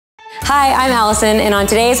Hi, I'm Allison, and on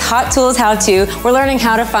today's Hot Tools How-To, we're learning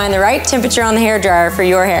how to find the right temperature on the hairdryer for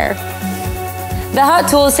your hair. The Hot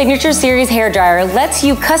Tools Signature Series hairdryer lets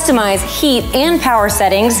you customize heat and power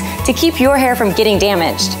settings to keep your hair from getting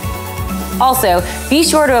damaged. Also, be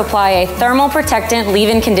sure to apply a thermal protectant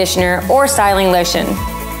leave-in conditioner or styling lotion.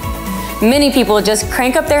 Many people just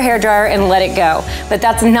crank up their hairdryer and let it go, but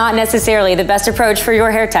that's not necessarily the best approach for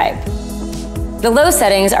your hair type. The low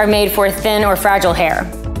settings are made for thin or fragile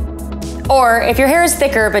hair. Or if your hair is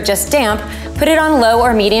thicker but just damp, put it on low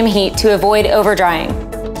or medium heat to avoid overdrying.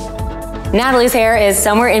 Natalie's hair is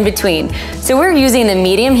somewhere in between, so we're using the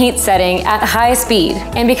medium heat setting at high speed.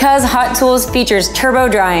 And because Hot Tools features turbo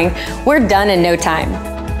drying, we're done in no time.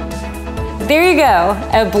 There you go,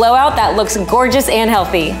 a blowout that looks gorgeous and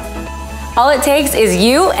healthy. All it takes is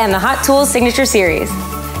you and the Hot Tools Signature Series,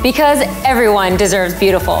 because everyone deserves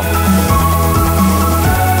beautiful.